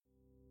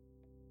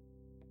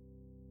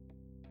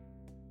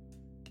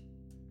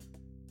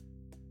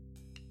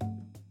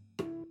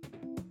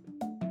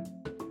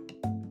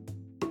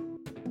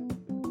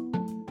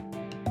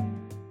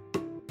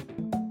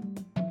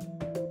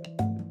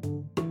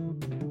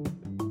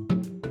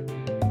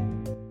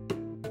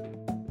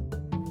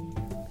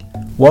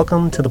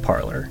Welcome to The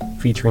Parlor,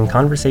 featuring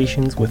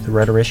conversations with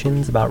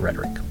rhetoricians about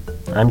rhetoric.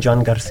 I'm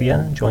John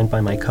Garcia, joined by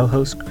my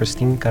co-host,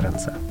 Christine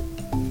Carranza.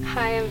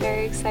 Hi, I'm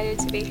very excited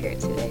to be here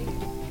today.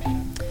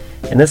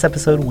 In this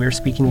episode, we're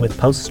speaking with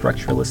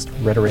post-structuralist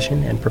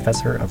rhetorician and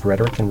professor of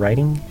rhetoric and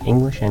writing,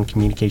 English and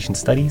communication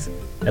studies,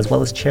 as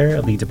well as chair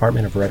of the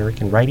Department of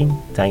Rhetoric and Writing,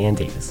 Diane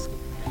Davis.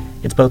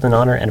 It's both an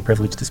honor and a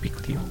privilege to speak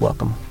with you.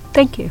 Welcome.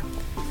 Thank you.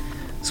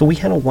 So we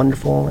had a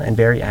wonderful and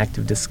very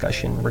active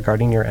discussion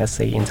regarding your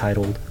essay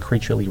entitled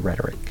Creaturely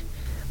Rhetoric.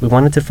 We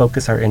wanted to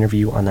focus our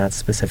interview on that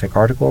specific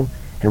article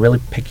and really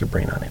pick your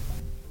brain on it.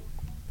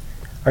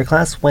 Our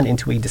class went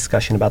into a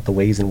discussion about the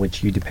ways in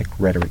which you depict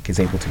rhetoric is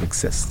able to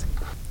exist.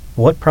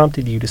 What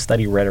prompted you to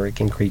study rhetoric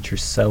in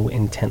creatures so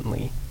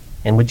intently?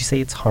 And would you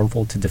say it's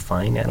harmful to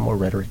define animal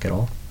rhetoric at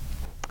all?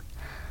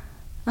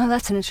 Oh,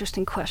 that's an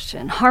interesting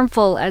question.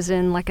 Harmful as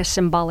in like a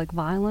symbolic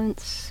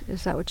violence?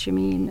 Is that what you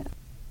mean?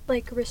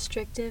 Like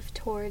restrictive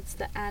towards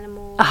the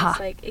animal's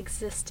like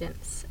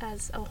existence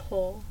as a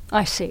whole.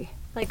 I see.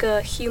 Like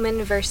a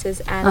human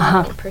versus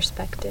animal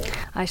perspective.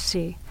 I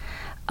see.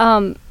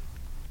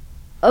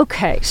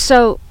 Okay,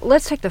 so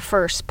let's take the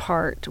first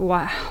part.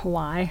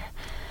 Why?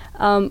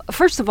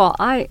 First of all,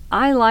 I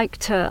like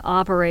to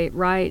operate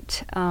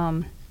right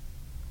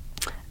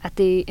at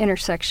the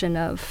intersection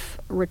of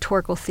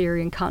rhetorical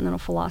theory and continental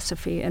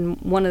philosophy, and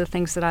one of the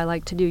things that I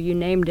like to do, you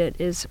named it,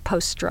 is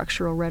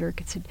post-structural rhetoric.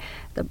 It's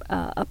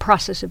a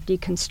process of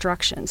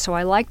deconstruction. So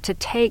I like to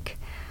take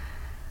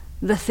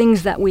the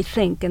things that we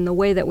think and the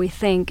way that we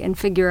think and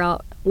figure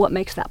out what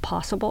makes that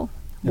possible.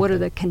 Okay. What are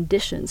the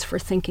conditions for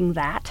thinking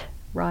that,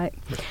 right?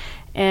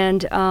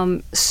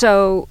 And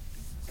so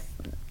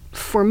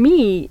for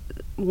me,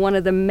 one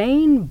of the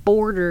main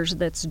borders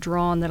that's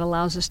drawn that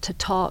allows us to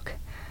talk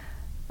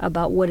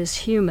about what is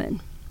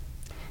human,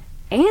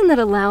 and that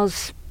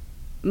allows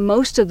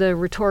most of the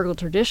rhetorical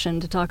tradition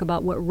to talk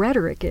about what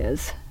rhetoric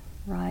is,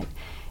 right,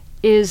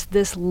 is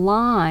this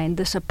line,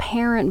 this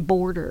apparent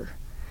border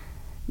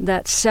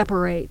that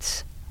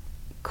separates,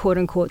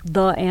 quote-unquote,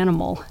 the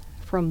animal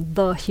from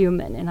the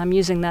human. And I'm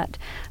using that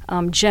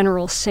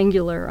general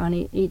singular on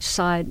each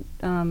side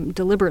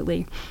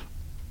deliberately.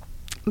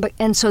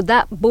 And so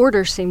that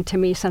border seemed to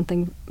me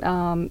something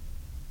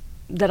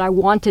that I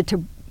wanted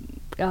to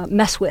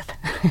mess with.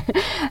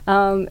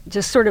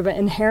 Just sort of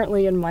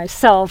inherently in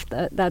myself,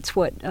 that's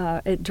what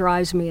it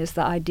drives me, is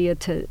the idea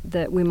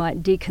that we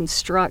might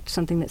deconstruct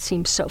something that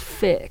seems so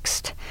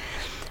fixed.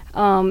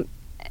 And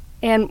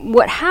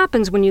what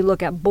happens when you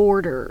look at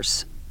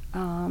borders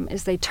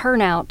is they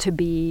turn out to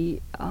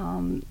be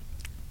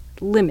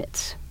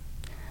limits.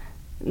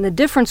 And the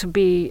difference would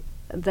be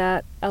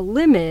that a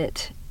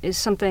limit is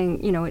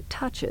something, it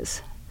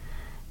touches.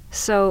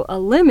 So a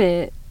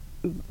limit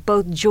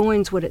both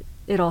joins what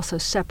it also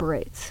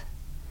separates.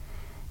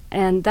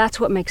 And that's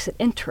what makes it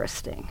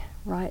interesting,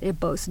 right? It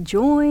both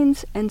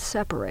joins and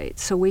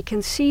separates. So we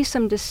can see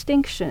some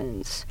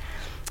distinctions.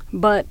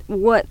 But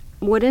what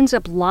ends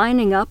up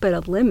lining up at a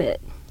limit,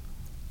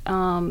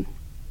 what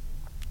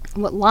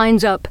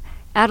lines up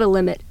at a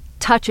limit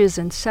touches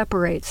and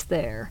separates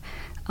there,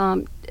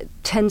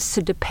 tends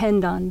to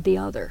depend on the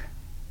other.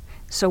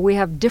 So we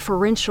have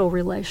differential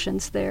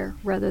relations there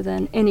rather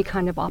than any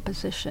kind of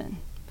opposition.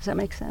 Does that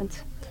make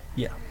sense?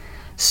 Yeah.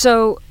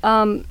 So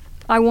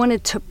I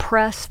wanted to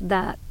press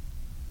that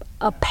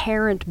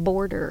apparent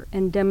border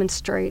and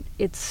demonstrate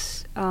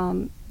its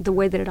the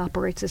way that it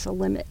operates as a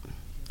limit.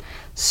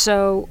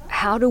 So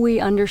how do we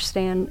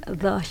understand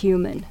the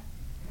human?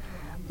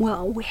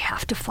 Well, we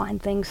have to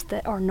find things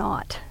that are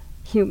not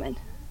human,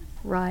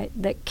 right?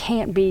 That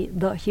can't be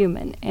the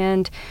human.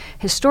 And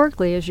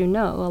historically, as you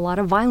know, a lot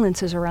of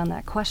violence is around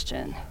that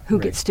question. Who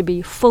gets to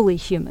be fully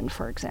human,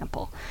 for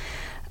example?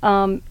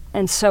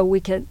 And so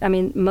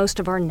most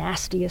of our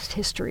nastiest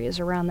history is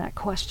around that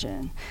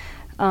question.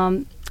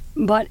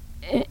 But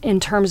in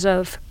terms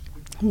of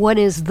what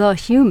is the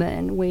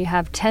human, we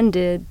have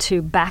tended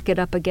to back it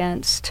up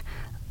against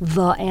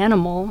the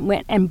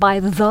animal. And by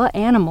the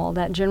animal,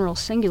 that general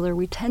singular,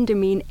 we tend to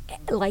mean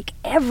like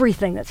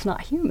everything that's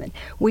not human.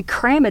 We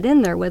cram it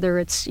in there, whether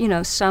it's,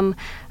 some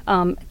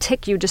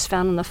tick you just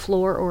found on the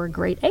floor or a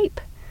great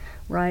ape.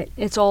 Right?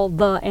 It's all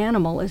the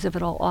animal, as if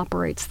it all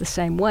operates the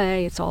same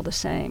way. It's all the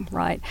same,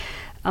 right?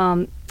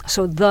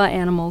 So the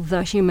animal,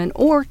 the human,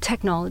 or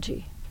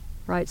technology,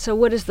 right? So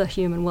what is the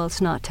human? Well,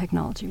 it's not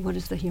technology. What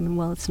is the human?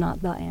 Well, it's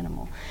not the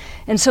animal.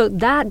 And so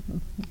that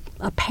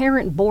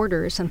apparent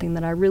border is something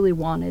that I really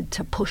wanted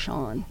to push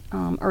on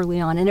early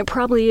on. And it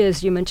probably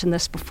is, you mentioned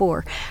this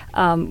before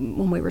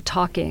when we were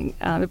talking,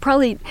 it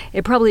probably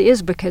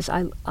is because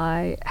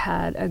I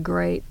had a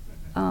great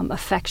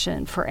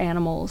affection for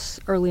animals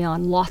early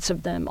on, lots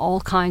of them, all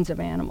kinds of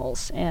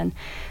animals. And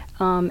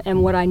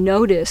what I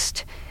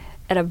noticed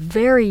at a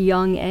very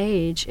young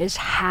age is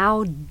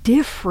how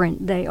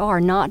different they are,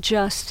 not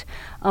just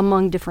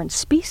among different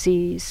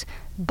species,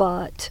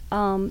 but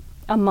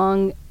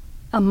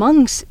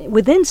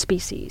within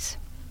species.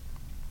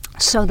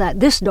 So that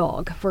this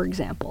dog, for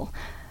example,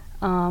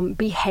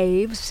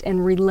 behaves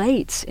and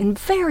relates in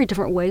very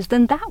different ways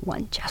than that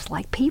one, just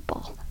like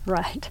people,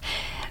 right?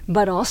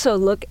 But also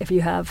look, if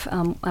you have,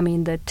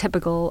 the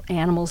typical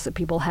animals that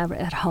people have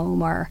at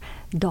home are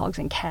dogs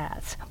and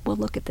cats. Well,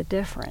 look at the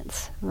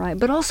difference, right?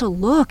 But also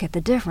look at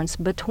the difference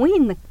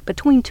between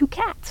two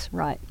cats,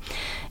 right?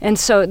 And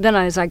so then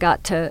as I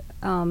got to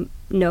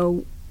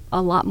know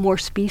a lot more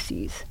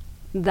species,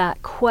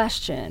 that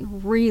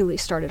question really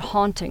started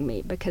haunting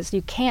me, because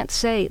you can't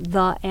say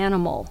the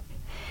animal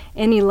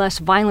any less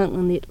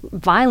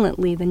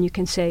violently than you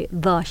can say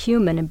the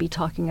human and be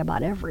talking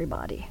about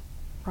everybody.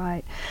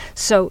 Right.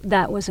 So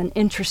that was an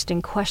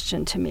interesting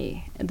question to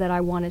me that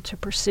I wanted to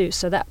pursue.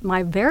 So that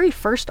my very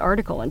first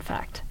article, in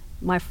fact,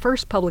 my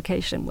first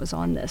publication was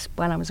on this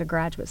when I was a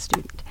graduate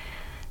student.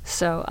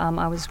 So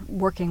I was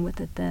working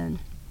with it then.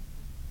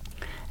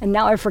 And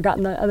now I've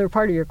forgotten the other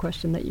part of your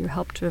question that you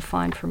helped to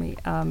define for me.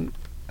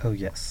 Oh,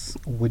 yes.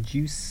 Would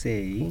you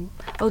say...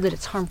 Oh, that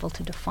it's harmful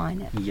to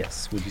define it.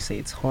 Yes. Would you say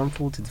it's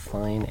harmful to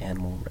define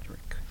animal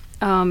rhetoric?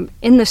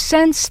 In the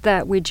sense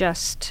that we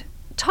just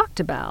talked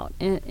about,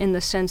 in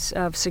the sense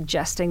of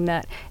suggesting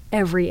that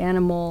every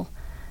animal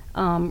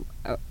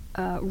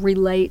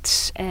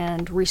relates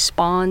and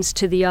responds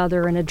to the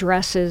other and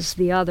addresses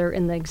the other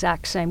in the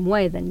exact same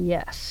way, then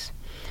yes.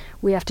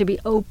 We have to be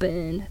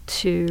open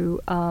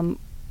to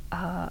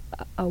a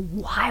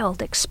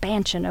wild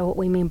expansion of what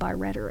we mean by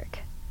rhetoric,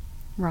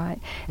 right?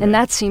 And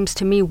that seems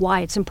to me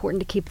why it's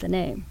important to keep the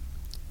name.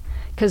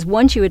 Because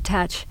once you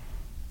attach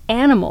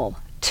animal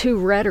to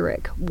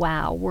rhetoric,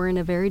 wow, we're in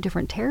a very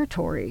different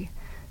territory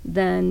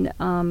than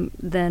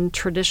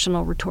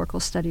traditional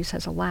rhetorical studies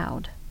has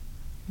allowed,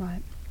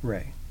 right?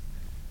 Right.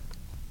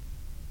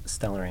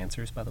 Stellar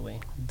answers, by the way.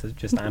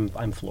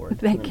 I'm floored.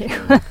 Thank you.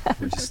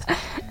 We're just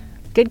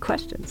good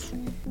questions.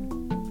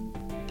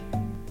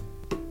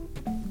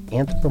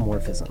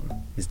 Anthropomorphism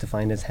is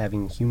defined as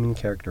having human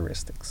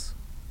characteristics,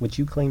 which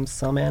you claim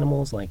some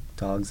animals, like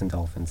dogs and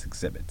dolphins,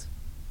 exhibit.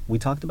 We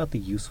talked about the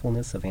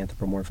usefulness of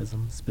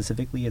anthropomorphism,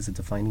 specifically as a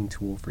defining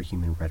tool for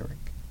human rhetoric.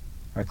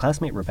 Our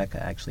classmate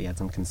Rebecca actually had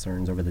some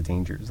concerns over the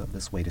dangers of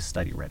this way to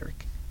study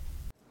rhetoric.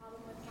 The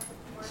problem with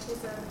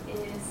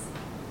anthropomorphism is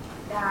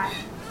that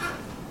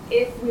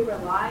if we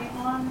rely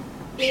on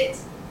it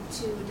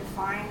to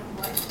define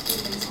what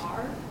humans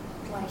are,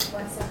 like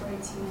what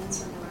separates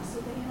humans from the rest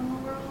of the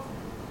animal world,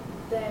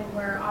 then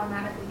we're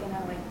automatically going to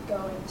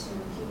go into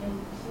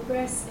human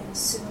hubris and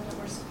assume that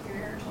we're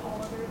superior to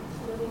all other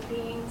living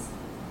beings.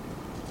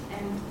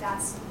 And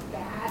that's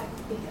bad,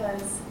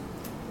 because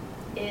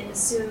it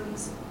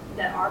assumes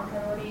that our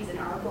priorities and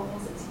our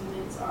goals as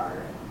humans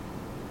are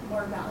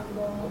more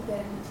valuable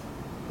than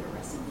the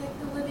rest of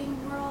the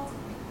living world.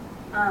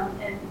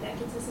 And that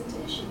gets us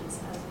into issues,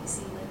 as we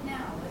see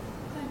now with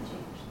climate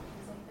change,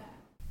 things like that.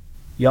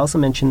 You also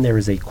mentioned there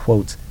is a,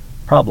 quote,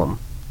 problem,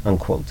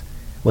 unquote,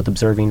 with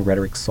observing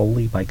rhetoric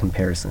solely by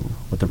comparison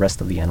with the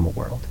rest of the animal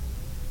world.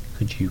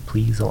 Could you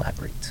please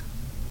elaborate?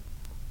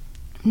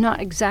 I'm not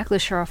exactly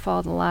sure I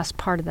followed the last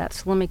part of that,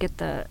 so let me get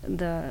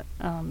the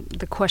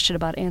question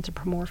about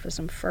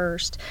anthropomorphism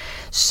first.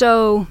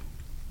 So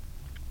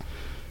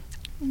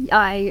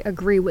I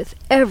agree with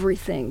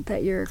everything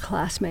that your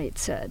classmate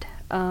said.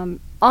 On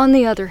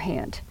the other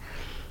hand,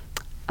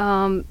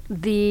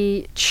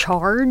 the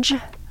charge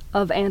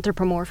of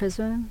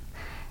anthropomorphism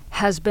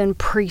has been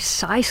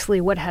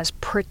precisely what has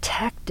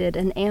protected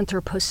an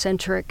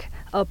anthropocentric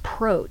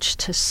approach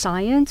to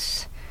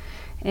science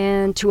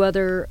and to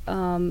other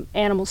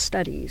animal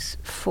studies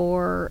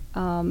for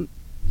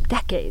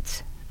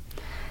decades.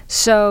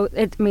 So,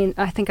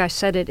 I think I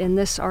said it in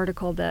this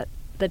article that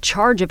the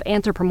charge of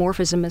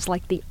anthropomorphism is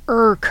like the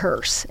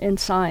curse in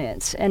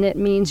science, and it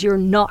means you're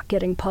not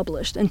getting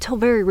published until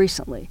very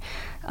recently.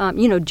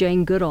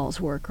 Jane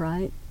Goodall's work,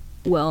 right?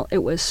 Well, it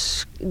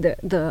was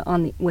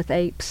with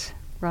apes,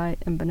 right,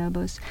 and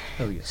bonobos.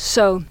 Oh, yes.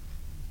 So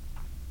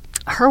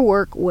her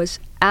work was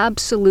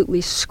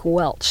absolutely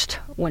squelched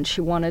when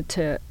she wanted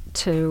to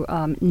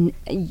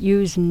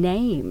use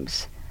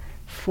names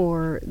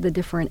for the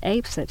different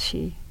apes that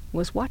she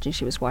was watching.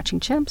 She was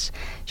watching chimps.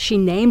 She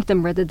named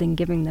them rather than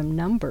giving them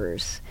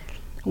numbers.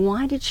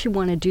 Why did she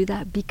want to do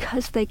that?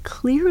 Because they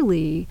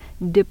clearly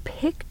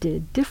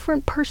depicted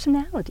different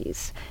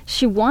personalities.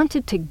 She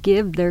wanted to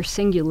give their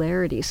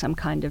singularity some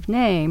kind of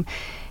name,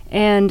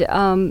 and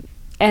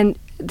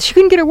she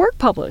couldn't get her work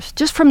published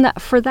just from that.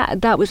 For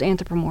that was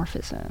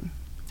anthropomorphism.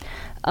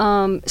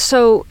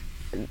 So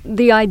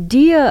the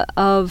idea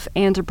of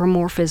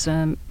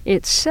anthropomorphism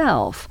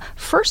itself,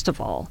 first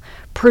of all,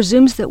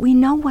 presumes that we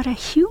know what a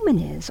human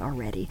is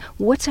already.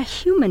 What's a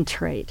human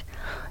trait?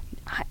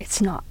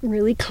 It's not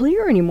really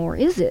clear anymore,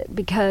 is it?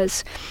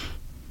 Because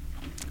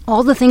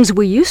all the things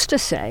we used to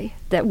say,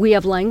 that we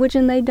have language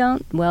and they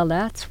don't, well,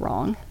 that's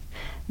wrong.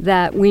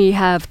 That we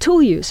have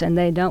tool use and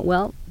they don't,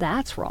 well,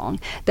 that's wrong.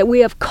 That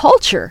we have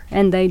culture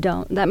and they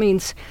don't, that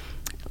means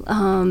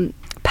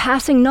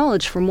passing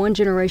knowledge from one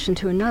generation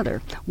to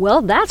another.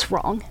 Well, that's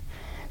wrong.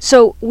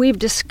 So we've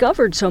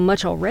discovered so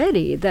much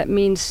already. That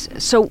means,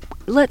 so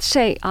let's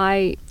say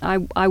I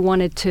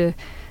wanted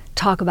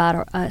talk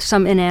about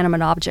some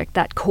inanimate object,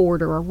 that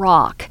cord or a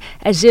rock,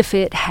 as if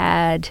it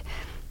had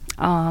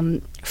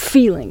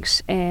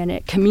feelings, and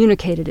it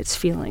communicated its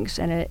feelings,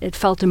 and it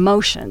felt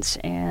emotions,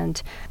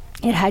 and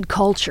it had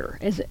culture.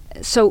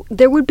 So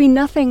there would be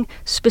nothing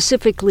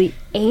specifically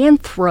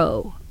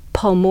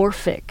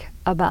anthropomorphic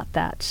about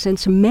that,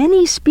 since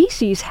many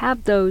species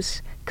have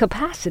those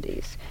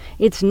capacities.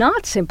 It's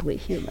not simply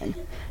human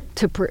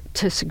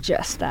to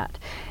suggest that.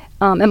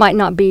 It might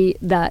not be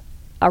that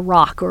a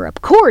rock or a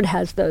cord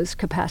has those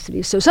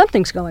capacities, so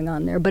something's going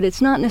on there, but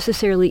it's not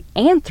necessarily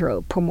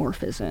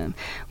anthropomorphism.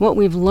 What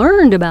we've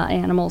learned about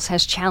animals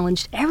has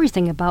challenged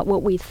everything about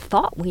what we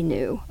thought we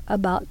knew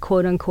about,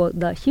 quote-unquote,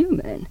 the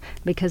human,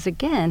 because,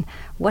 again,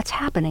 what's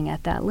happening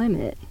at that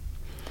limit,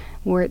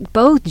 where it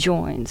both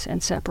joins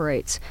and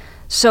separates?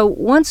 So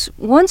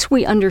once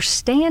we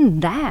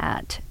understand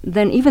that,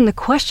 then even the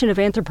question of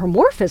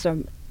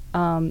anthropomorphism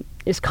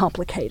is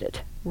complicated,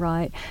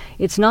 right?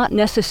 It's not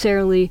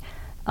necessarily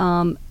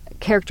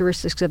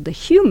characteristics of the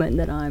human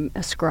that I'm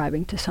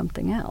ascribing to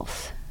something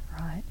else,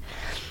 right?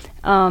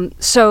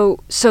 So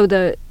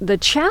the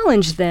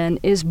challenge then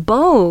is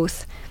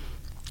both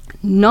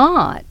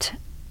not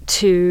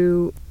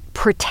to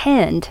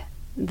pretend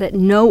that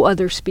no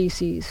other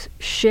species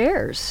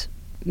shares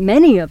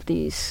many of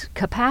these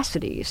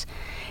capacities,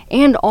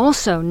 and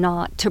also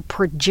not to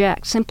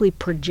simply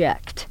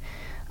project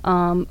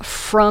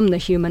from the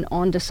human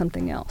onto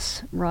something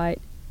else, right?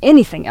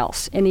 Anything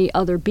else, any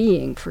other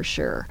being for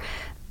sure,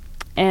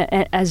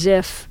 as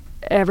if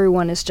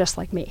everyone is just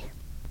like me.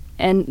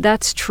 And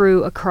that's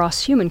true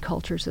across human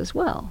cultures as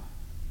well.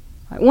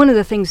 One of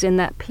the things in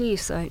that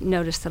piece I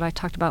noticed that I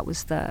talked about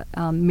was the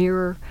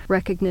mirror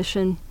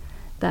recognition,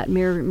 that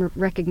mirror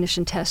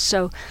recognition test.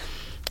 So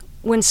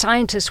when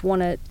scientists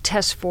want to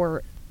test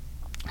for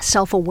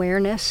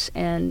self-awareness,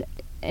 and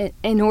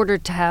in order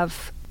to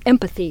have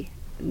empathy,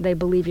 they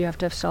believe you have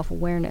to have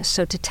self-awareness.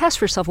 So to test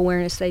for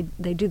self-awareness,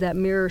 they do that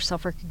mirror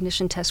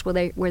self-recognition test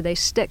where they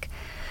stick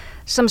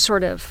some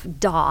sort of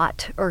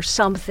dot or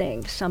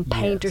something, some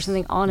paint or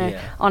something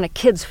on a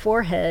kid's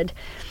forehead,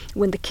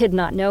 when the kid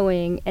not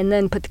knowing, and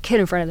then put the kid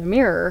in front of the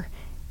mirror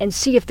and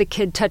see if the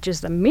kid touches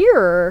the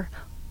mirror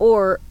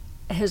or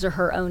his or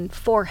her own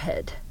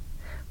forehead,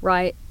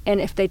 right?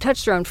 And if they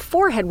touch their own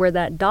forehead where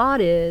that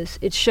dot is,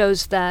 it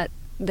shows that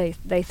the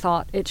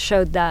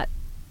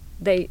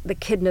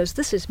kid knows,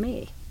 this is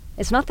me.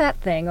 It's not that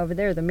thing over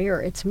there, the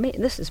mirror. It's me.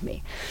 This is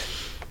me.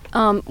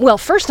 Well,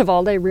 first of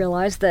all, they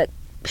realize that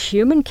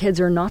human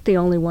kids are not the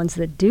only ones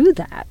that do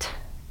that,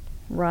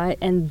 right?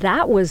 And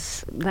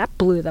that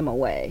blew them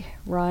away,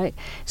 right?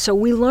 So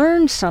we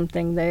learned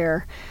something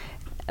there.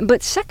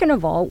 But second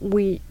of all,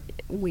 we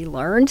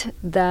learned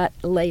that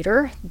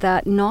later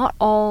that not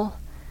all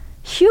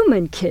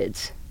human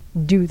kids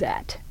do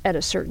that at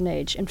a certain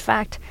age. In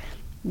fact,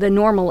 the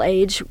normal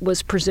age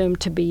was presumed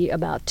to be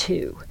about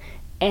 2.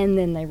 And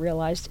then they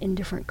realized in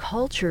different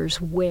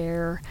cultures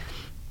where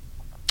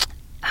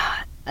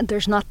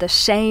there's not the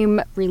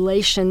same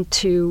relation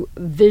to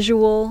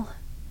visuality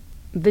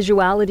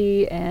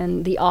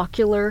and the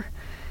ocular,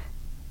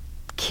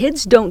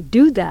 kids don't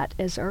do that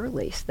as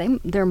early.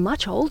 They're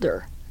much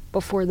older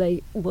before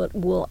they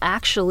will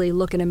actually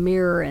look in a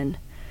mirror and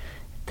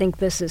think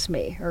this is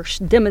me, or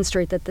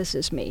demonstrate that this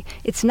is me.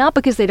 It's not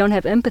because they don't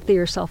have empathy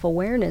or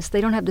self-awareness.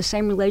 They don't have the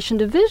same relation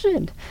to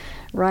vision,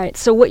 right?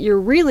 So what you're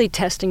really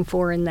testing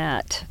for in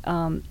that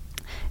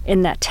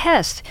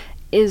test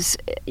is,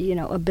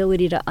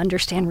 ability to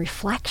understand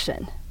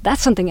reflection.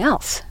 That's something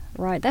else,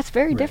 right? That's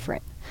very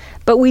different.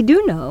 But we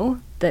do know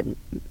that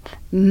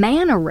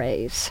manta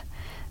rays,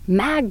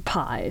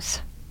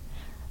 magpies,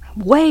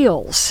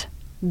 whales,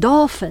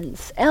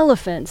 dolphins,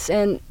 elephants,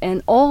 and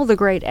all the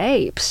great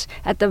apes,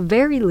 at the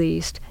very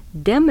least,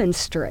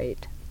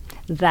 demonstrate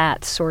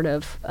that sort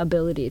of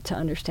ability to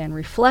understand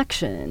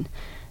reflection,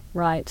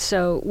 right?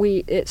 So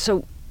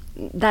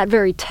that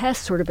very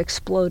test sort of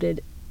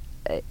exploded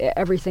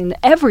everything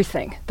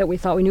that we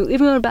thought we knew,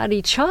 even about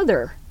each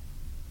other,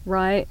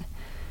 right?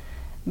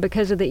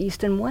 Because of the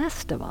East and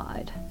West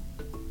divide.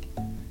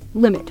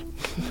 Limit.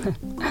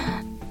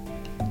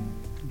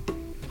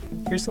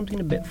 Here's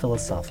something a bit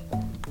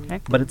philosophical. Okay.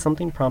 But it's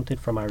something prompted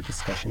from our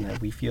discussion that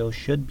we feel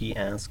should be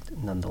asked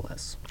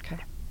nonetheless. Okay.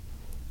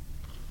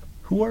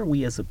 Who are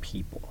we as a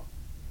people?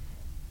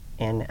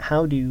 And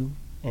how do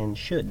and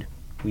should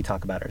we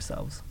talk about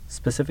ourselves,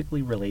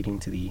 specifically relating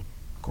to the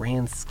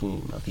grand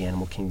scheme of the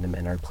animal kingdom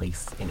and our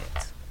place in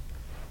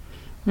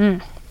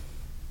it?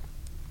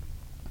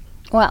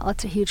 Well,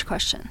 that's a huge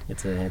question.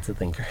 It's a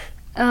thinker.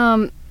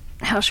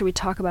 How should we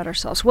talk about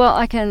ourselves? Well,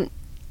 I can...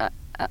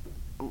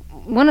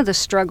 one of the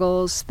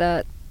struggles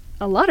that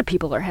a lot of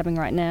people are having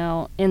right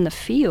now in the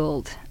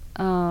field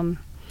and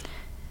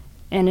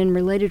in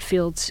related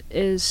fields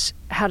is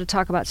how to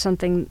talk about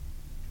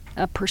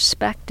a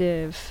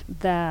perspective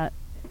that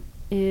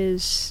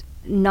is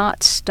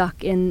not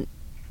stuck in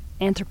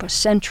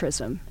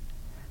anthropocentrism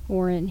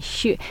or in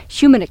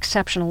human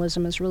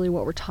exceptionalism is really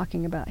what we're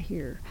talking about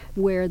here,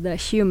 where the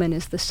human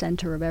is the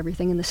center of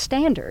everything and the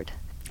standard.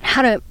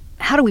 How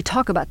how do we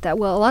talk about that?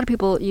 Well, a lot of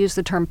people use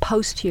the term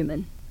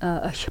post-human,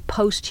 a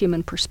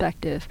post-human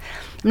perspective.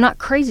 I'm not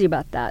crazy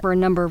about that for a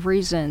number of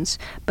reasons,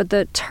 but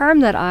the term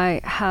that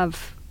I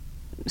have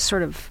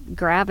sort of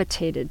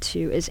gravitated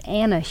to is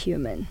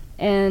anahuman.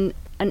 And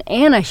an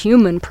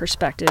anahuman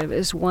perspective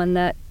is one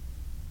that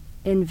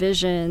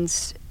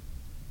envisions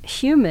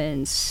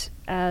humans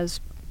as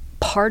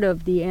part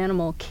of the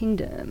animal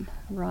kingdom,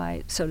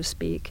 right, so to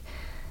speak.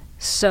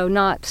 So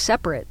not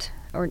separate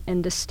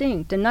and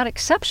distinct, and not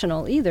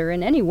exceptional either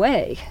in any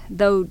way,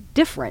 though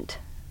different,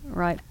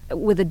 right,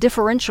 with a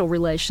differential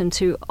relation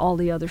to all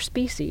the other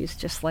species,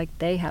 just like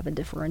they have a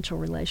differential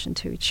relation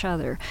to each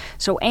other.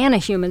 So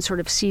anahuman sort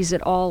of sees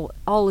it all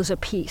as a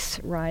piece,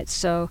 right?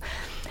 So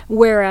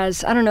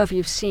whereas, I don't know if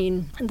you've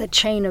seen the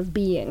chain of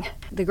being.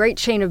 The great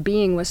chain of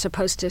being was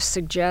supposed to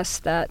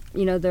suggest that,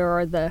 there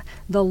are the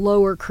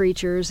lower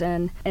creatures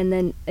and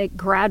then it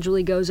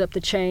gradually goes up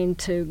the chain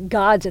to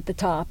gods at the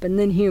top and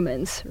then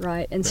humans,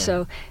 right? And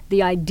so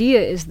the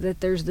idea is that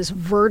there's this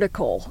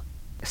vertical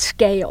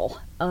scale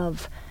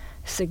of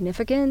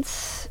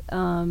significance,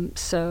 and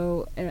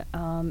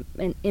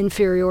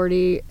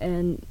inferiority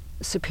and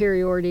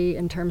superiority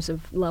in terms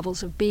of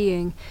levels of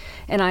being.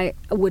 And I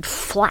would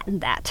flatten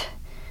that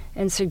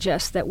and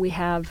suggest that we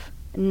have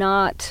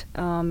not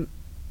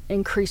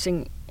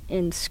increasing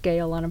in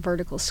scale on a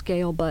vertical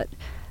scale, but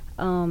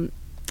a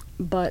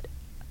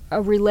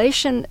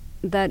relation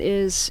that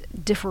is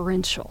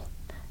differential.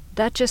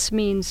 That just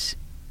means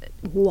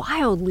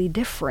wildly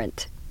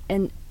different.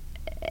 And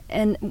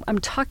I'm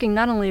talking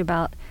not only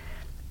about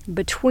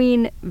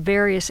between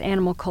various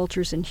animal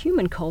cultures and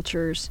human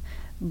cultures,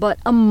 but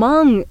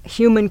among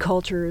human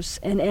cultures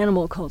and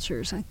animal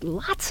cultures, like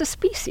lots of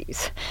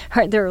species,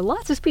 right? There are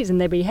lots of species, and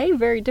they behave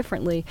very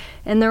differently.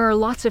 And there are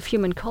lots of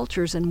human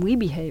cultures, and we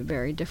behave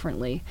very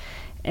differently.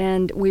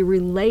 And we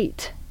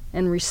relate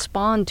and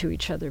respond to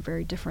each other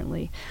very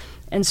differently.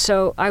 And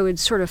so I would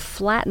sort of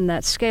flatten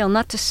that scale,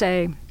 not to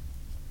say,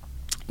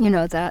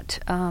 that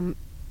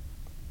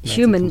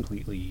human... to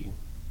completely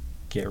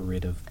get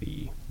rid of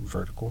the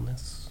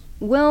verticalness?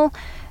 Well,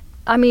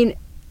 I mean,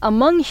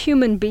 among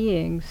human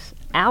beings,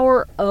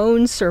 our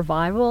own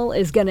survival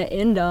is going to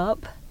end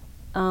up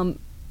more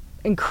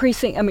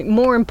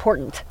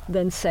important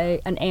than, say,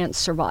 an ant's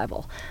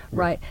survival,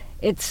 right?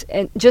 It's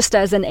just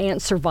as an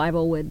ant's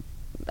survival would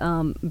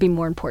be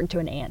more important to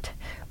an ant,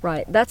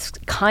 right? That's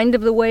kind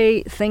of the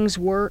way things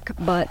work,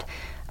 but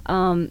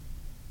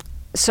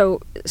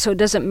so it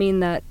doesn't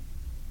mean that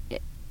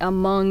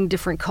among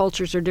different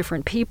cultures or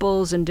different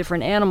peoples and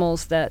different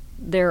animals that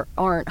there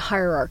aren't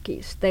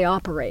hierarchies. They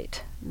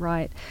operate,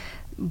 right?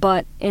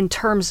 But in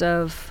terms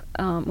of,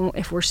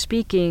 if we're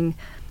speaking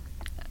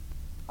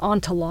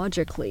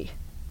ontologically,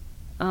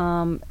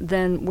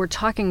 then we're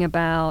talking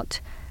about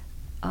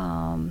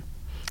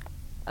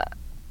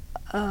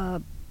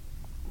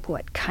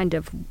what kind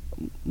of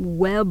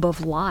web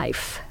of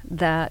life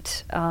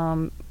that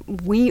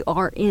we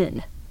are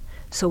in.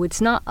 So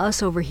it's not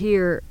us over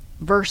here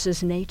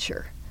versus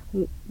nature.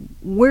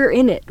 We're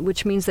in it,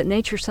 which means that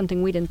nature's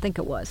something we didn't think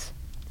it was.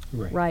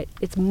 Right?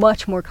 It's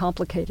much more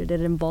complicated. It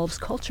involves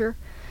culture.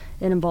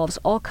 It involves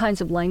all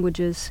kinds of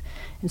languages.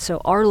 And so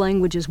our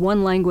language is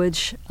one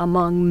language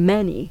among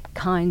many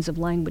kinds of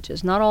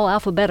languages, not all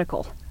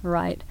alphabetical,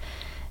 right?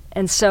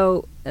 And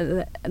so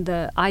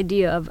the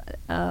idea of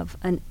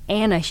an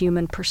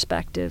anahuman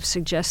perspective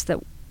suggests that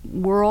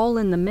we're all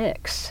in the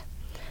mix.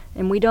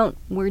 And we don't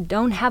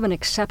have an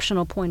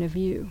exceptional point of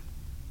view.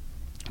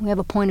 We have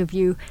a point of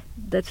view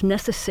that's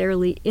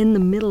necessarily in the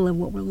middle of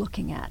what we're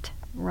looking at,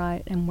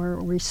 right? And we're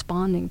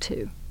responding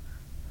to.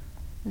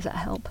 Does that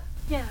help?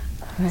 Yeah.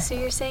 Okay. So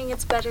you're saying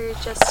it's better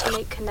just to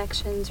make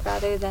connections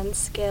rather than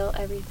scale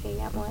everything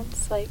at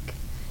once, like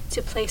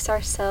to place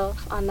ourselves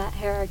on that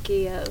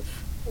hierarchy of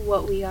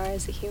what we are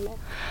as a human.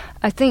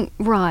 I think,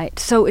 right.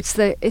 So it's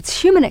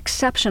human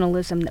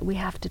exceptionalism that we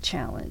have to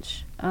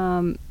challenge.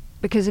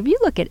 Because if you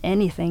look at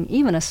anything,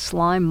 even a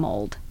slime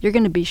mold, you're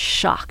going to be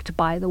shocked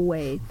by the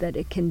way that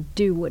it can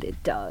do what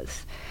it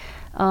does.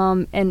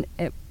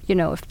 If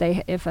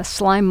a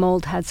slime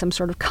mold had some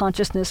sort of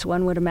consciousness,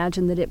 one would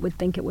imagine that it would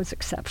think it was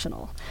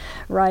exceptional,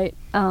 right?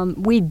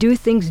 We do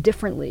things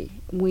differently.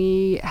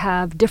 We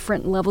have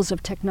different levels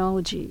of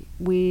technology.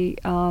 We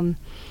are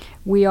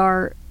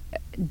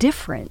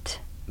different,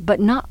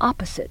 but not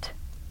opposite,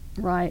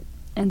 right?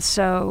 And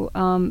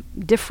so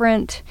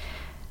different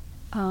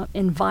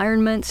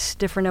environments,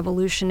 different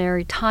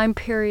evolutionary time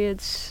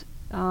periods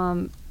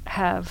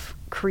have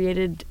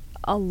created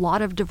a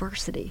lot of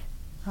diversity,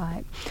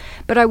 right?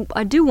 But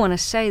I do want to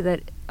say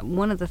that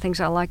one of the things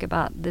I like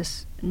about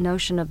this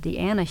notion of the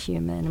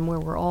anahuman, and where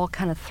we're all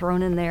kind of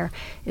thrown in there,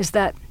 is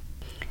that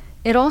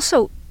it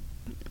also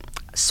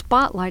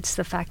spotlights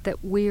the fact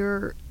that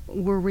we're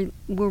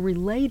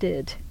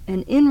related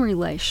and in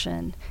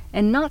relation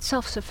and not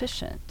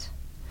self-sufficient.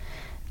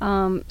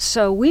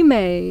 So we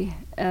may,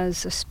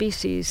 as a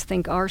species,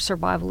 think our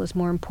survival is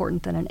more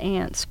important than an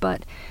ant's,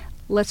 but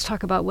let's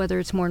talk about whether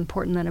it's more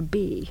important than a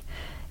bee.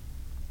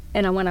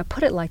 And when I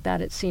put it like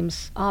that, it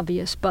seems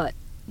obvious, but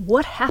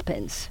what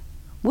happens?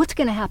 What's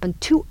going to happen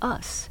to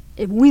us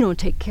if we don't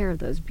take care of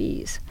those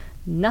bees?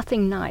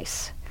 Nothing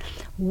nice.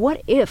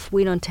 What if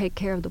we don't take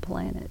care of the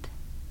planet?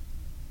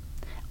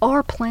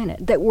 Our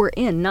planet that we're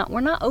in, we're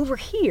not over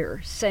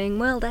here saying,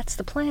 well, that's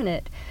the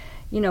planet.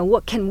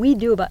 What can we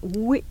do about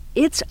it?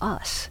 It's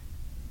us,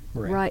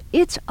 right?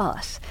 It's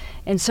us.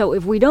 And so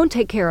if we don't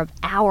take care of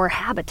our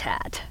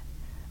habitat,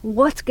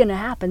 what's going to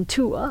happen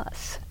to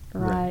us,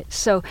 right?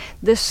 So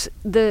this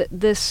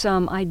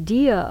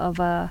idea of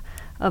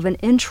an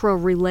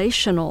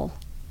intra-relational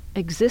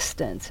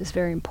existence is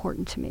very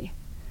important to me.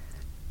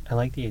 I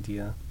like the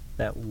idea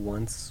that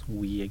once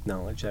we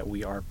acknowledge that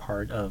we are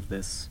part of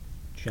this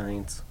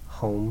giant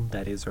home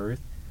that is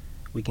Earth,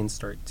 we can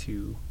start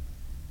to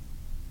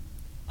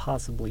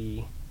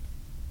possibly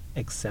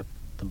accept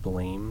the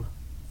blame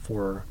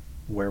for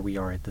where we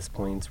are at this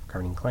point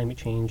regarding climate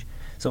change.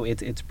 So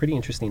it's pretty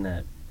interesting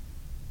that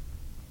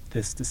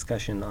this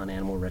discussion on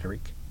animal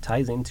rhetoric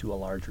ties into a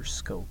larger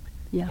scope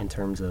in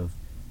terms of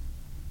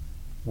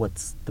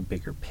what's the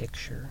bigger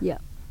picture. Yeah.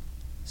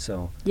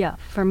 So yeah,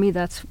 for me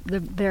that's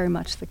very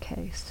much the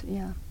case.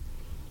 Yeah.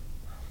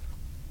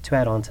 To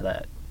add on to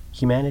that,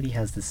 humanity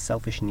has this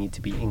selfish need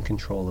to be in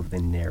control of the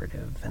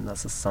narrative and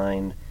thus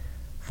assign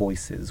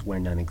voices where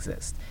none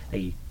exist.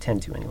 They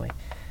tend to anyway.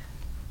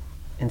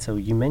 And so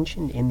you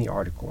mentioned in the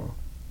article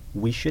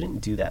we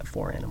shouldn't do that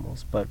for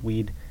animals, but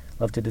we'd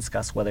love to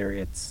discuss whether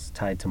it's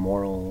tied to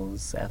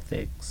morals,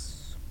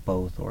 ethics,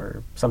 both,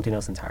 or something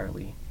else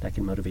entirely that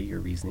can motivate your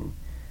reasoning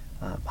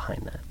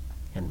behind that,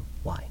 and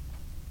why.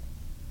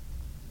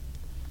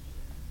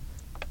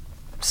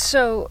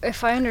 So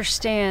if I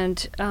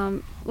understand,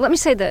 let me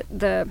say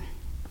that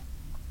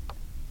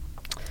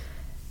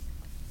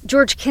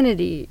George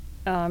Kennedy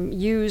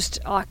used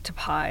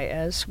octopi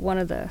as one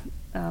of the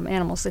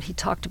animals that he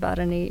talked about,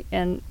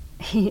 and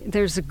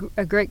there's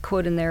a great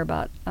quote in there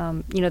about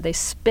they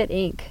spit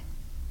ink,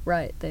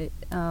 right? They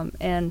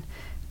in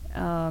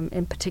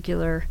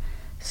particular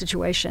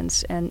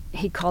situations, and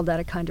he called that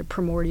a kind of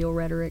primordial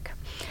rhetoric.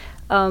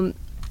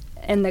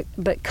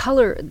 But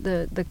color,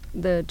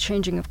 the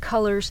changing of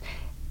colors,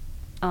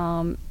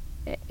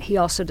 he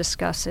also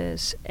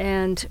discusses,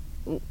 and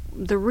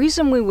the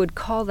reason we would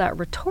call that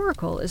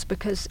rhetorical is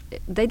because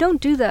they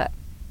don't do that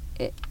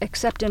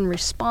except in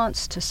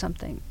response to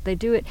something. They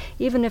do it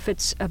even if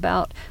it's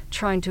about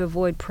trying to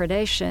avoid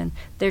predation.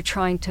 They're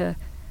trying to,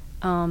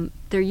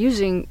 they're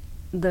using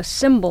the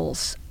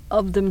symbols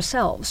of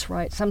themselves,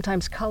 right?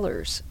 Sometimes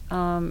colors,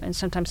 and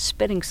sometimes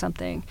spitting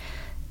something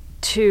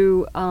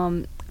to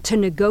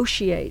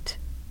negotiate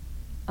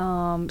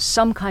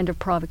some kind of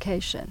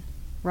provocation,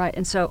 right?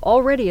 And so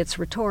already it's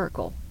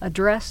rhetorical,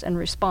 address and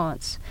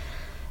response.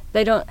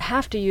 They don't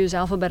have to use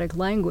alphabetic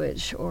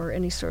language or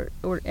any sort,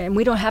 and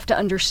we don't have to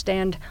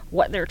understand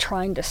what they're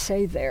trying to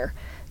say there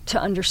to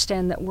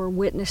understand that we're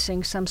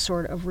witnessing some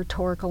sort of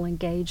rhetorical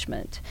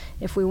engagement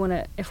if we're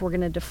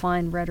going to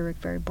define rhetoric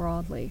very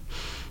broadly.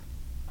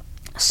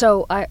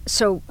 So I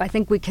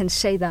think we can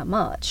say that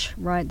much,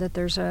 right? That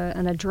there's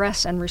an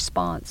address and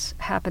response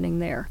happening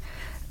there,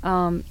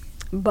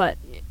 but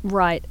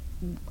right.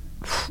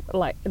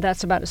 Like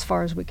that's about as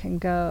far as we can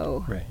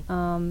go. Right.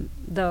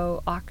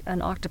 Though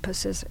an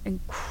octopus is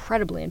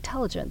incredibly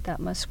intelligent,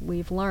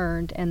 we've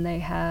learned, and they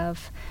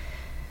have,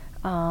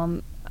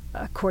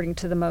 according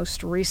to the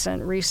most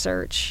recent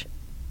research,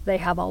 they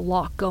have a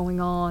lot going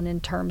on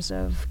in terms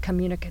of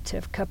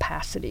communicative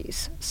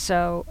capacities.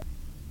 So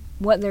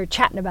what they're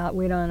chatting about,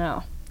 we don't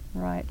know,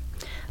 right?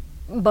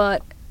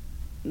 But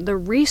the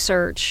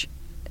research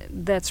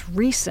that's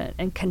recent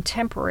and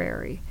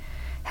contemporary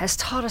has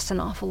taught us an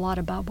awful lot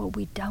about what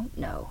we don't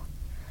know,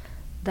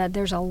 that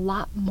there's a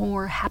lot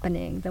more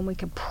happening than we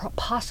could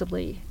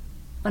possibly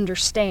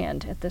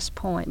understand at this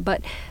point.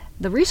 But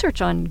the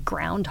research on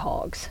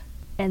groundhogs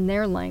and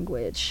their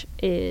language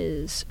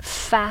is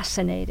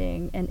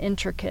fascinating and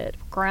intricate.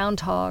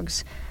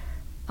 Groundhogs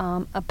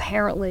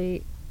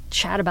apparently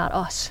chat about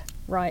us,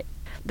 right?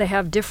 They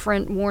have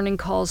different warning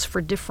calls for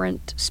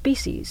different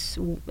species,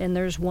 and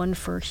there's one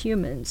for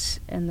humans,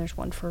 and there's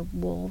one for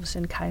wolves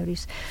and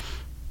coyotes.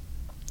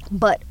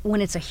 But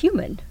when it's a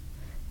human,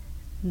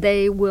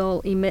 they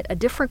will emit a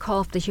different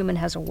call if the human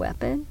has a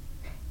weapon,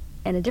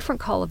 and a different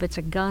call if it's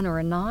a gun or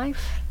a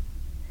knife,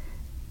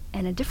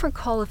 and a different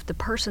call if the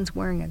person's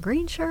wearing a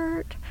green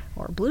shirt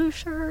or a blue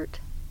shirt.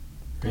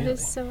 That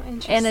is so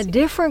interesting. And a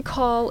different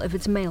call if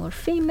it's male or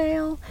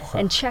female. Wow.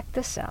 And check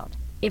this out,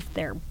 if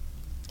they're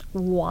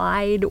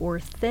wide or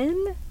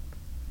thin.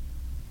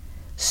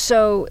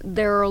 So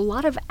there are a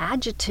lot of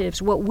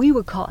adjectives, what we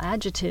would call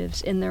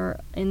adjectives, in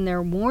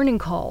their warning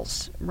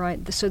calls,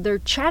 right? So they're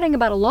chatting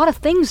about a lot of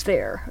things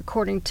there,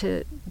 according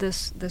to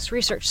this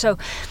research. So,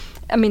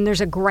 I mean,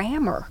 there's a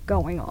grammar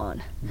going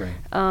on.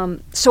 Right.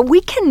 So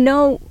we can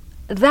know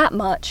that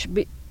much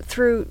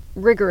through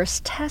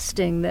rigorous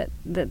testing that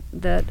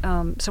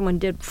someone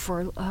did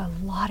for a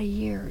lot of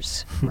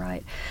years,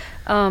 right?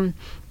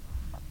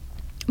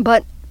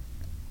 But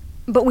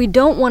we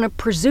don't want to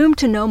presume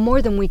to know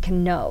more than we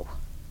can know.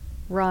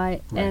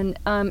 right? And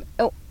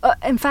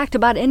in fact,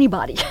 about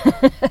anybody,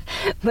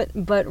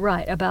 but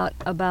right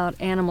about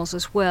animals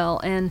as well,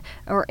 and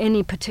or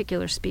any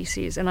particular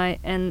species. And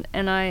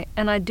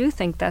I do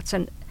think that's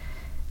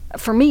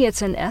for me,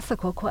 it's an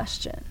ethical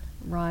question,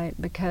 right?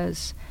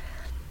 Because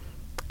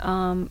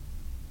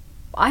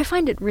I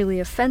find it really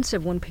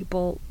offensive when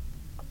people,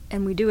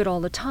 and we do it all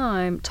the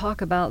time,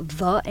 talk about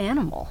the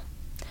animal.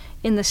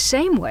 In the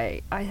same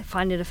way, I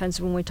find it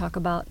offensive when we talk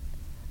about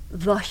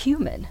the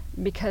human,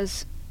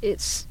 because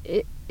it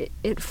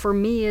for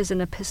me is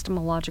an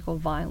epistemological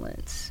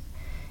violence.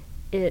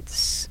 It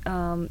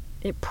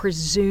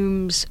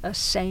presumes a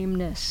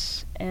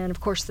sameness, and of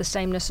course the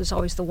sameness is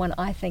always the one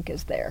I think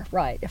is there,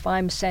 right? If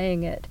I'm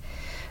saying it,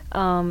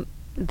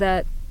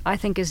 that I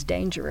think is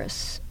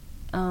dangerous.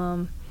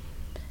 And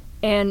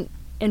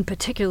in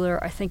particular,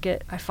 I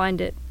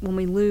find it when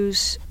we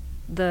lose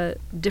the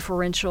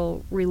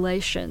differential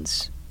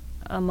relations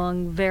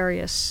among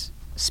various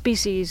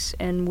species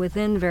and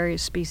within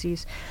various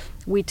species,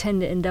 we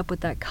tend to end up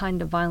with that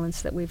kind of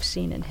violence that we've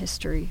seen in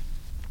history.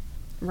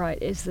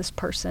 Right? Is this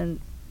person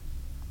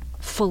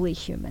fully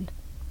human?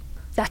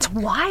 That's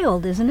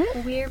wild, isn't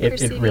it? We're It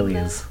perceiving really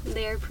them. is.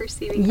 They're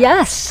perceiving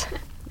Yes.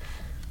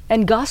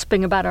 And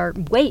gossiping about our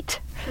weight.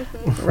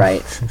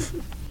 Right.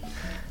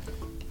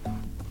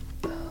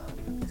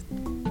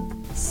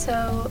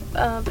 So,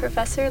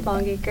 Professor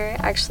Longacre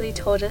actually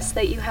told us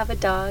that you have a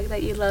dog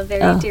that you love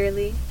very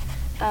dearly.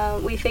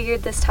 We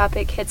figured this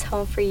topic hits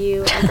home for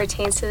you and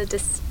pertains to the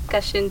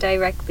discussion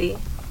directly.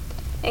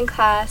 In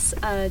class,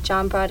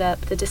 John brought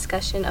up the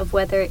discussion of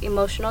whether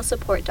emotional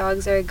support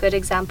dogs are a good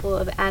example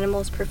of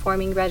animals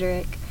performing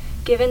rhetoric,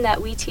 given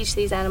that we teach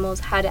these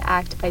animals how to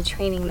act by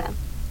training them.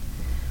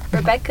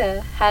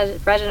 Rebecca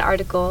had read an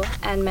article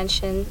and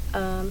mentioned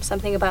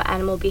something about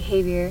animal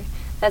behavior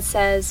that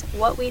says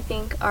what we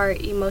think are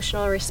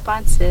emotional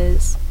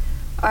responses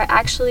are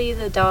actually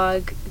the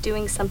dog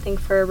doing something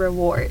for a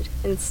reward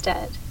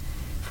instead.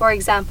 For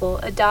example,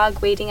 a dog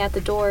waiting at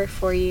the door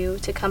for you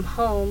to come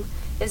home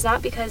is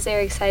not because they're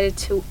excited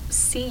to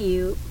see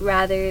you,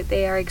 rather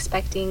they are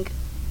expecting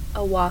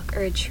a walk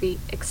or a treat,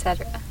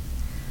 etc.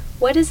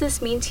 What does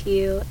this mean to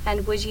you,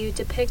 and would you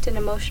depict an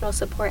emotional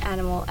support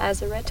animal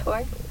as a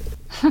rhetor?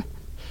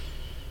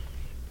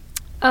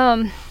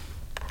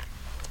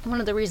 One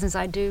of the reasons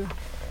I do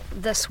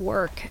this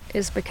work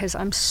is because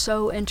I'm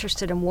so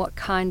interested in what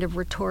kind of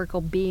rhetorical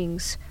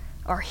beings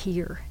are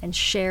here and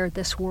share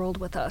this world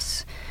with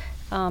us.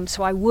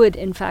 So I would,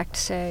 in fact,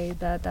 say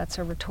that that's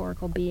a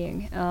rhetorical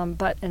being.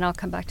 And I'll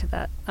come back to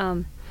that.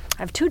 I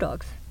have 2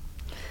 dogs.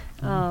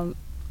 I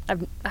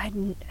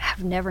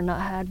have never not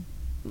had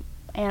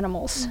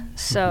animals.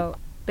 So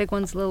big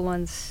ones, little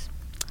ones.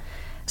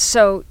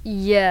 So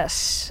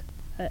yes,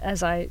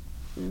 as I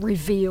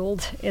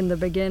revealed in the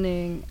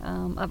beginning,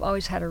 I've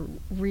always had a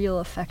real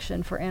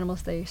affection for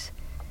animals.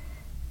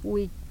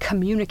 We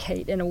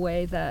communicate in a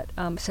way that,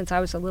 since I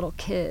was a little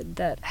kid,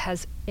 that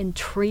has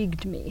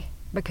intrigued me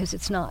because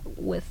it's not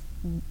with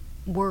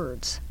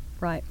words,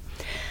 right?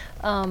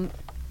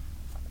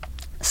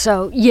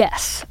 So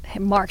yes,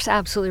 Mark's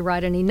absolutely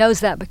right, and he knows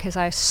that because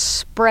I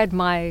spread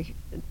my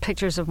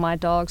pictures of my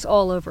dogs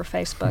all over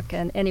Facebook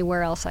and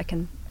anywhere else I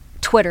can,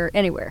 Twitter,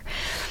 anywhere.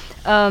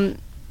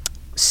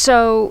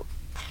 So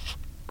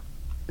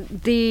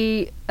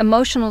the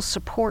emotional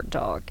support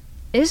dog,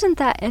 isn't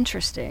that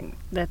interesting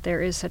that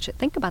there is such a,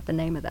 think about the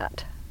name of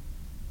that.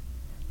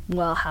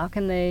 Well, how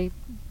can they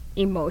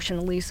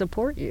emotionally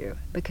support you?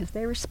 Because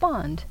they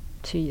respond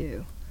to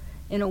you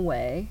in a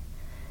way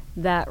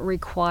that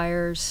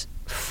requires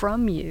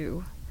from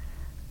you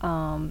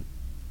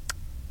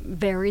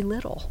very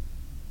little,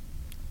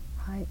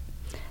 right?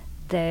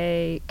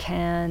 They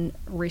can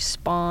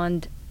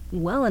respond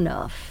well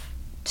enough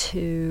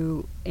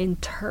to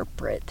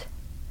interpret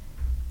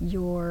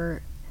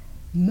your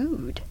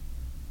mood,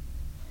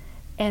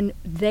 and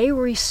they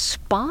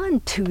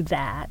respond to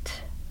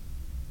that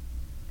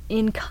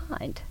in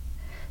kind.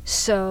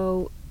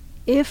 So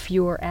if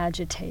you're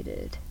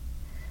agitated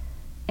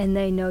and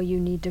they know you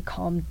need to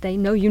calm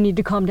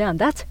down,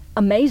 that's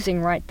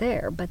amazing right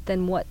there. But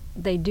then what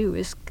they do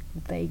is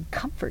they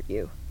comfort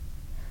you,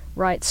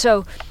 right?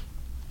 So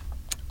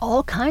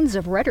all kinds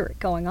of rhetoric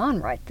going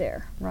on right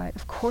there, right?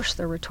 Of course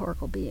they're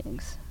rhetorical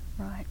beings,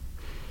 right?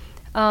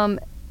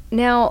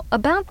 Now,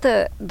 about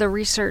the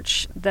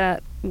research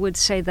that would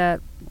say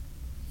that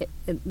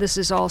this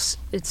is all,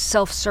 it's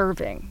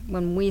self-serving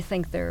when we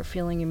think they're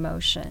feeling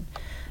emotion.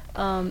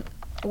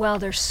 Well,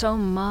 there's so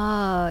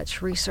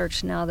much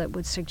research now that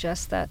would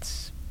suggest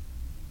that's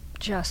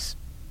just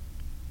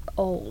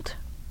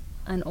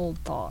an old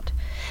thought.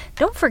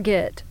 Don't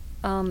forget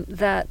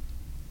that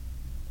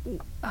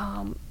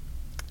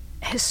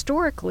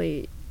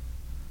historically,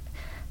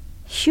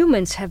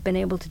 humans have been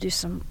able to do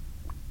some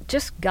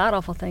just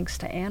god-awful things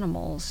to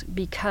animals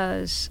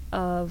because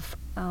of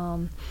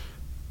a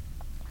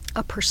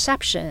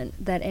perception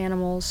that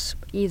animals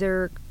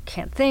either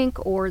can't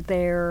think or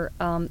they're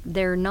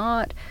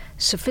not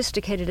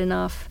sophisticated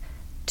enough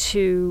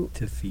to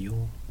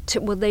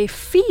they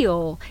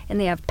feel and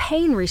they have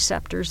pain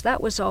receptors.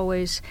 That was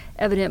always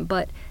evident,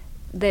 but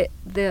the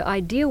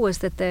idea was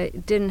that they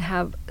didn't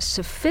have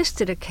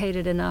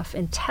sophisticated enough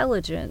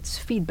intelligence,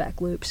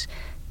 feedback loops,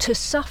 to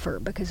suffer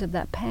because of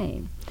that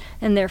pain.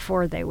 And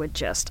therefore they would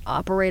just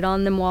operate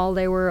on them while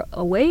they were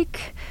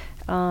awake,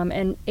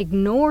 and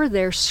ignore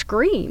their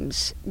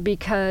screams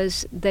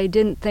because they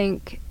didn't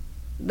think,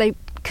 they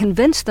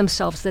convinced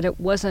themselves that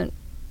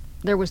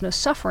there was no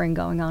suffering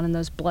going on in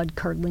those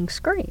blood-curdling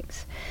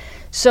screams.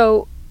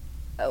 So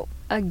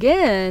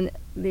again,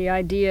 the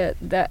idea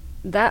that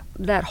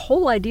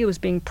whole idea was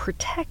being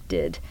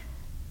protected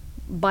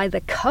by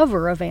the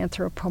cover of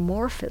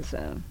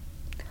anthropomorphism.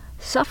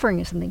 Suffering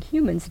is something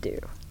humans do,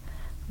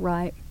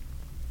 right?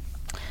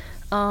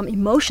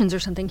 Emotions are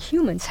something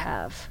humans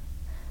have.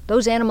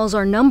 Those animals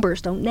are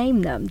numbers, don't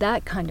name them,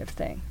 that kind of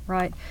thing,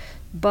 right?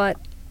 But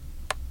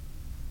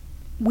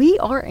we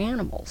are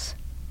animals,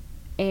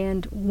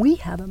 and we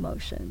have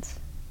emotions,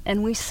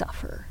 and we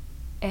suffer.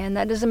 And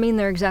that doesn't mean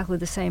they're exactly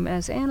the same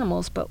as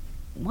animals, but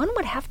one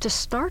would have to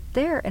start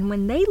there. And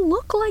when they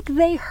look like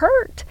they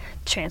hurt,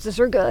 chances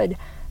are good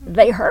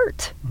they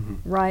hurt,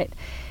 right?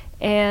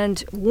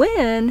 And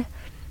when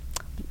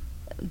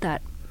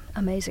that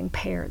amazing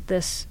pair,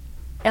 this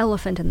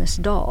elephant and this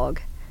dog,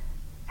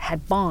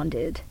 had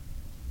bonded,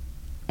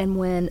 and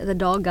when the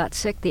dog got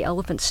sick, the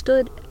elephant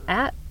stood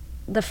at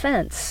the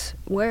fence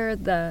where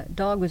the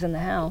dog was in the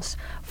house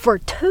for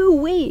 2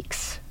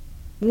 weeks,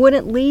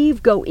 wouldn't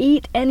leave, go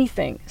eat,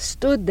 anything,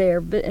 stood there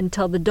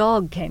until the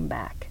dog came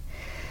back.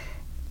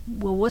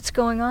 Well, what's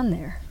going on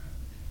there?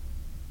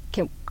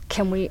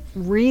 Can we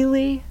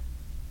really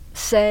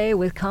say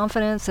with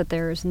confidence that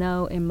there is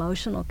no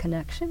emotional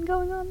connection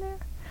going on there?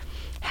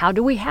 How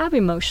do we have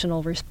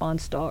emotional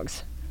response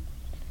dogs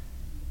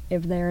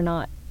if they're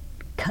not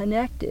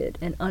connected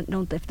and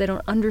if they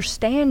don't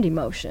understand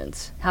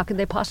emotions? How could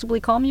they possibly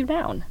calm you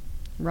down,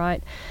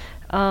 right?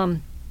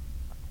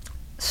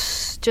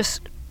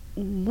 Just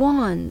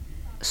one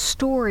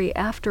story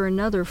after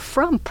another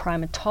from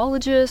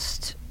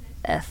primatologists,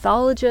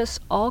 ethologists,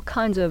 all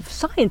kinds of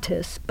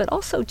scientists, but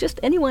also just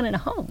anyone in a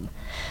home,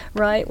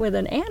 right, with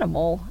an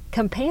animal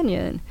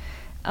companion,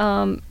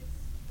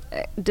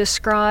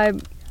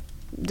 describe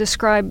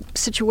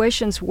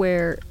situations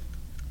where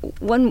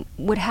one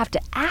would have to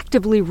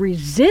actively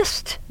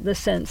resist the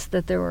sense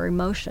that there were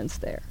emotions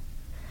there.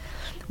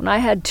 When I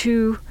had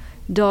 2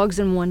 dogs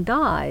and one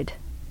died,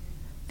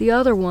 the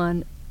other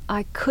one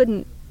I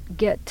couldn't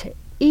get to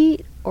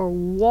eat or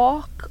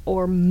walk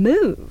or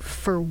move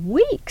for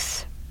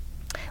weeks.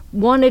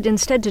 Wanted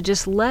instead to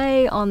just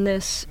lay on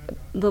this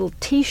little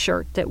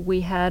T-shirt that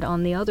we had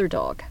on the other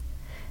dog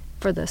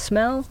for the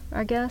smell,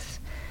 I guess.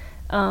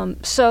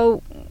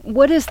 So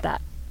what is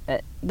that?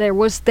 They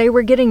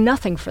were getting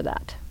nothing for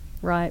that,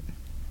 right?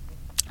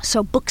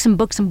 So books and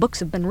books and books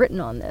have been written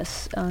on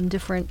this, on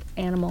different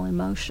animal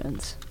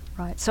emotions,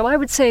 right? So I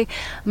would say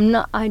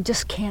I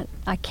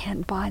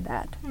can't buy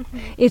that.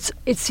 It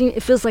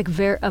feels like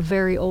a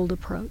very old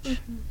approach.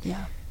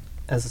 Yeah.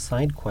 As a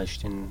side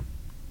question,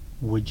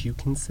 would you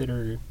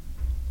consider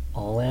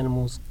all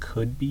animals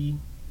could be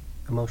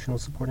emotional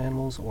support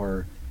animals,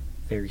 or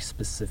very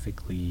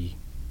specifically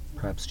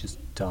perhaps just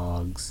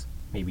dogs,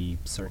 maybe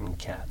certain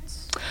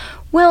cats?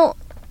 Well,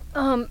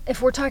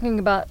 if we're talking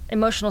about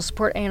emotional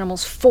support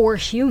animals for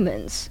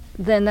humans,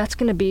 then that's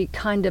going to be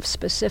kind of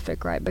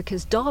specific, right?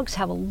 Because dogs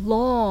have a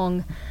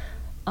long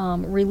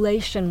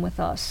relation with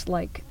us,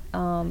 like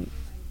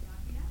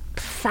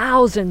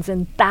thousands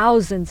and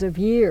thousands of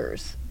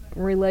years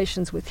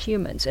relations with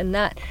humans, and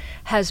that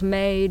has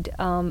made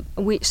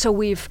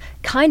we've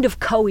kind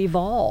of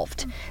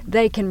co-evolved.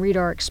 They can read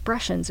our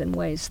expressions in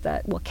ways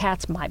that, well,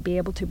 cats might be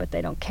able to, but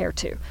they don't care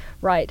to,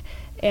 right?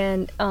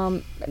 And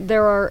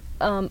there are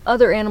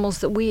other animals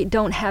that we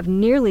don't have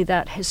nearly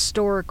that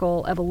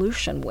historical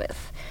evolution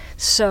with.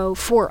 So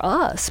for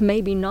us,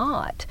 maybe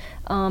not.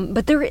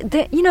 But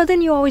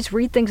then you always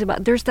read things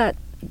about. There's that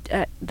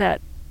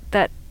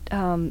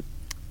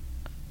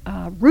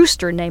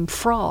rooster named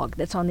Frog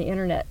that's on the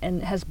internet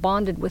and has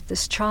bonded with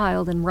this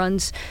child and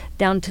runs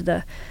down to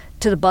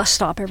the bus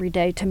stop every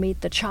day to meet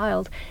the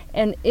child,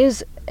 and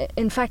is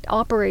in fact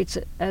operates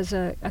as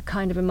a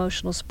kind of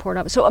emotional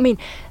support. So I mean,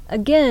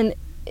 again,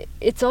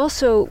 it's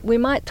also, we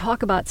might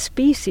talk about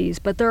species,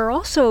 but there are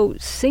also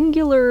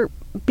singular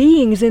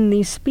beings in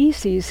these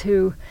species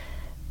who,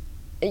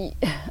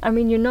 I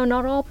mean,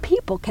 not all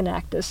people can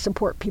act as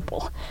support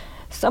people.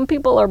 Some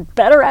people are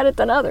better at it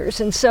than others,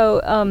 and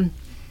so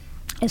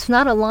it's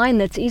not a line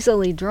that's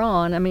easily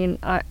drawn. I mean,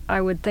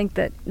 I would think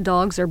that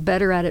dogs are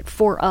better at it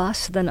for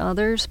us than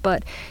others,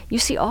 but you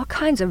see all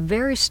kinds of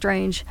very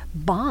strange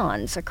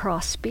bonds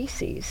across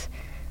species,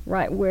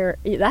 right, where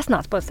that's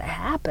not supposed to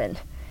happen.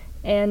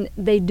 And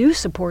they do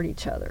support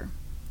each other.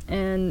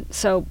 And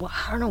so, well,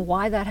 I don't know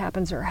why that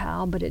happens or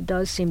how, but it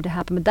does seem to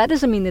happen. But that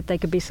doesn't mean that they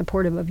could be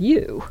supportive of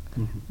you,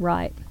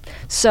 right?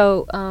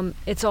 So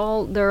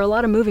there are a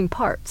lot of moving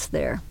parts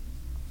there.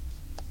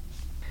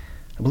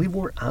 I believe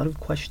we're out of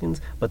questions,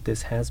 but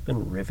this has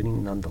been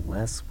riveting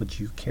nonetheless. Would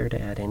you care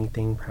to add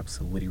anything, perhaps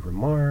a witty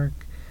remark,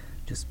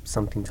 just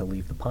something to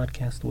leave the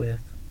podcast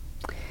with?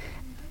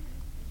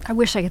 I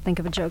wish I could think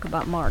of a joke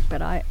about Mark,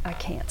 but I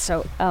can't.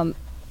 So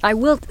I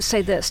will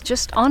say this.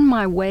 Just on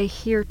my way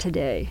here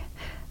today,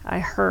 I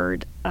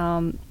heard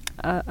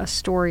a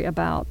story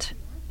about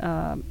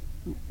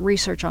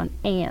research on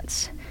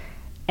ants,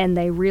 and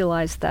they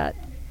realized that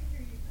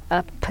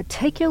a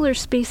particular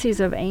species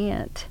of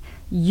ant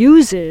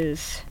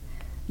uses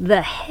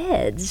the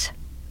heads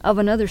of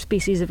another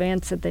species of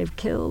ants that they've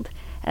killed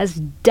as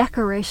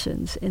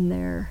decorations in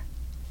their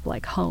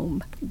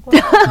home.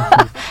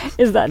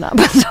 Is that not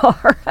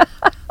bizarre?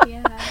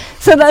 Yeah.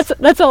 So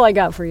that's all I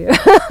got for you.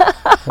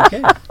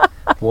 Okay.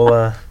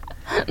 Well,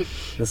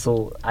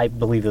 I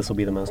believe this will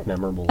be the most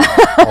memorable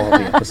of all of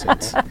the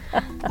episodes.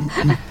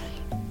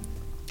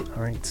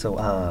 All right.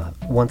 So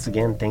once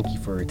again, thank you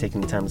for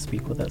taking the time to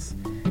speak with us.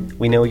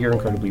 We know you're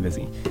incredibly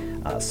busy,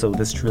 so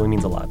this truly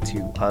means a lot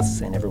to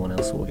us and everyone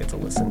else who will get to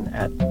listen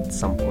at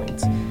some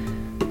point.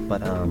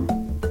 But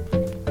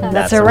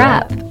that's a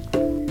wrap.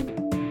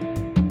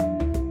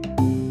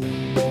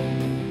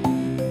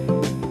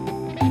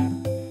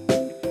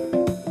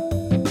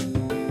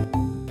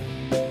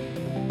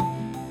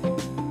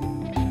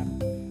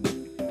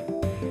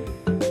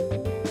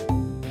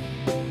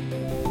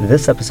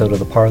 This episode of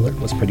The Parlor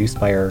was produced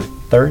by our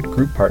third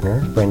group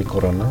partner, Brandy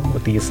Corona,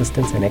 with the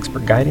assistance and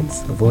expert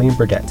guidance of William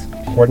Burdett,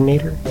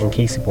 coordinator, and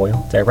Casey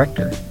Boyle,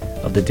 director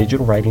of the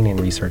Digital Writing and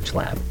Research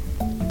Lab.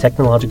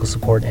 Technological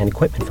support and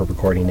equipment for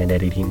recording and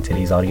editing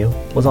today's audio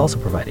was also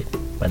provided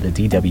by the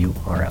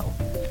DWRL.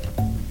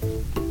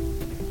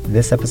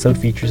 This episode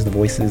features the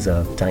voices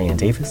of Diane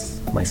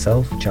Davis,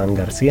 myself, John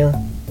Garcia,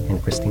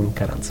 and Christine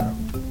Carranza.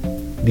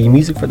 The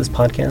music for this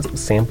podcast was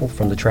sampled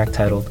from the track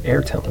titled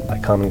Airtone by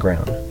Common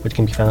Ground, which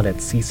can be found at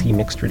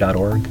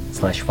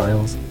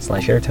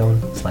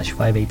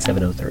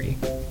ccmixter.org/files/airtone/58703.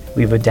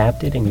 We have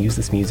adapted and used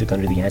this music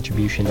under the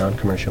Attribution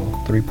Non-Commercial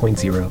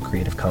 3.0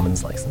 Creative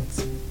Commons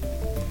license.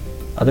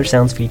 Other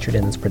sounds featured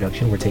in this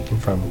production were taken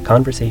from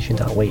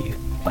Conversation.wave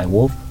by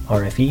Wolf,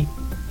 RFE,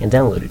 and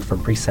downloaded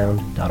from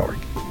presound.org.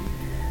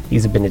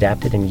 These have been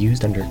adapted and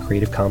used under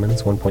Creative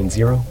Commons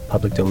 1.0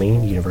 Public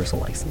Domain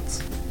Universal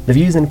License. The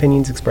views and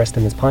opinions expressed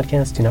in this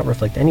podcast do not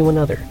reflect anyone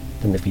other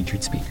than the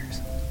featured speaker.